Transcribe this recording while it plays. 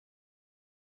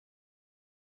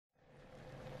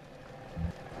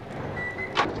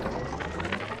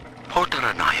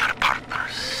and I are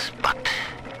partners, but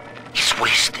he's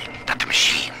wasting that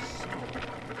machine.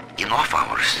 In off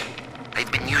hours,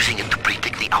 I've been using it to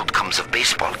predict the outcomes of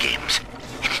baseball games,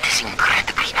 and it is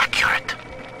incredibly accurate.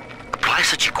 Apply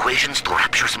such equations to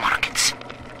Rapture's markets.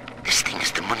 This thing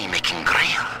is the money-making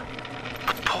grail.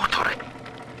 But Porter,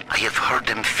 I have heard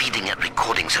them feeding it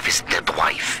recordings of his dead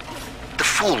wife. The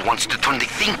fool wants to turn the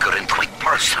thinker into a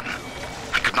person.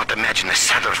 I could not imagine a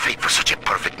sadder fate for such a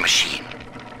perfect machine.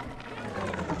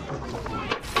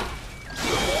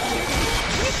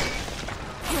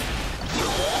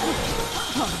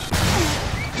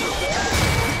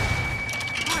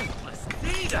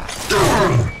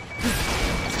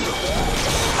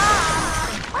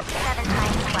 What's 7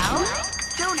 times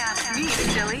 12? Don't ask me,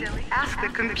 silly. Ask the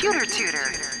computer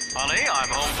tutor. Honey, I'm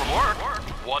home from work.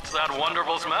 What's that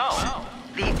wonderful smell?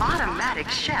 The automatic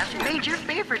chef made your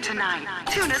favorite tonight.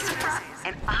 Tuna surprise.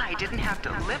 And I didn't have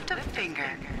to lift a finger.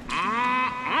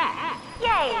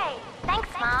 Yay! Thanks,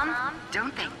 Mom.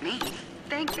 Don't thank me.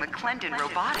 Thank McClendon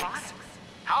Robotics.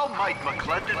 How might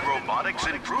McClendon Robotics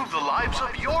improve the lives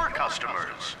of your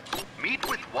customers? Meet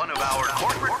with one of our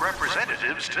corporate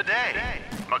representatives today.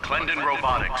 McClendon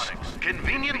Robotics,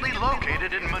 conveniently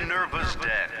located in Minerva's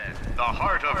den, the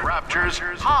heart of Rapture's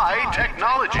high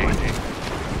technology.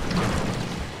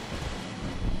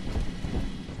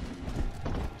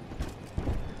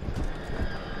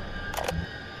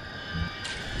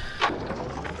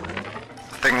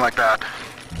 A thing like that,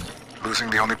 losing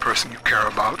the only person you care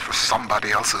about for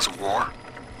somebody else's war,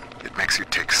 it makes you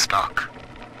take stock.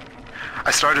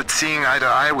 I started seeing eye to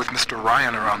eye with Mr.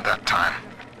 Ryan around that time.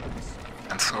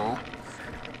 And so,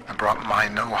 I brought my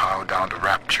know-how down to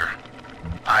Rapture.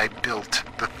 I built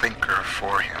the thinker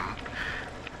for him,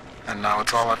 and now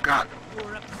it's all I've got.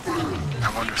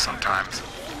 I wonder sometimes,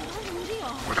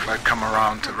 what if I'd come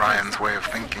around to Ryan's way of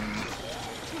thinking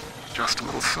just a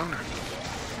little sooner?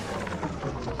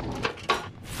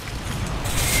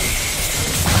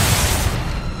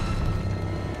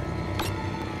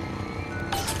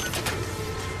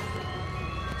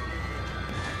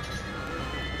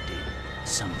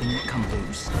 Something come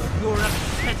loose. You're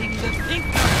upsetting the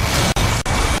thinker!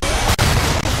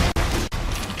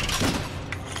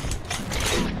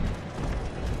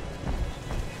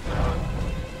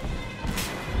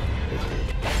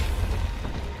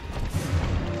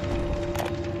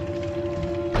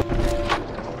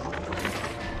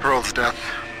 Pearl's death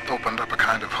opened up a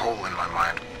kind of hole in my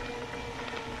mind.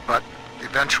 But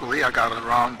eventually I got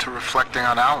around to reflecting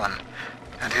on Alan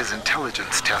and his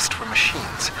intelligence test for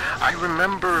machines. I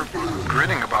remember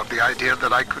grinning about the idea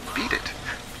that I could beat it.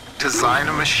 Design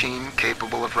a machine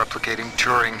capable of replicating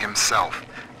Turing himself.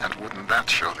 And wouldn't that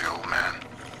show the old man?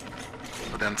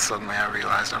 But then suddenly I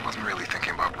realized I wasn't really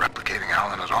thinking about replicating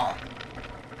Alan at all.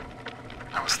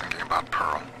 I was thinking about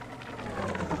Pearl.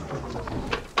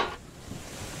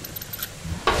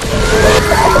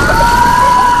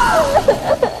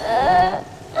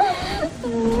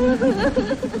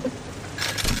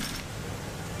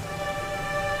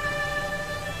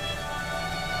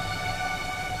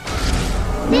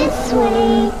 This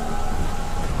way.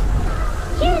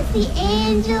 Here's the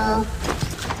angel.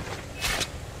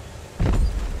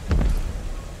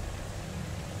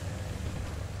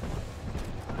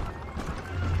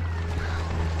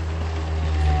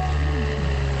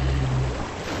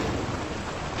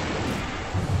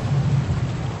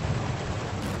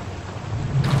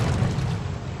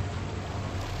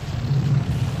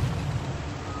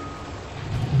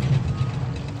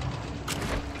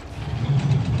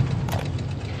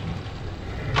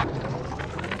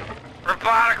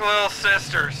 Robotic little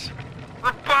sisters.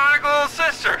 Robotic little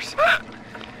sisters.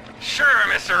 Sure,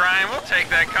 Mr. Ryan, we'll take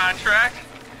that contract.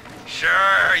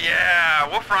 Sure, yeah,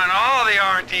 we'll front all the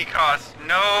R&D costs,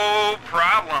 no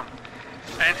problem.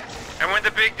 And when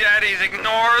the big daddies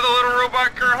ignore the little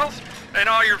robot girls and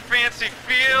all your fancy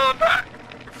field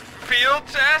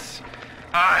tests,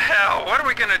 hell, what are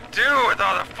we gonna do with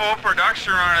all the full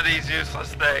production run of these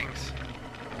useless things?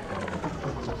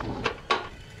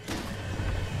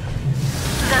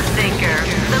 The Thinker,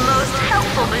 the most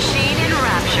helpful machine in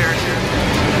Rapture.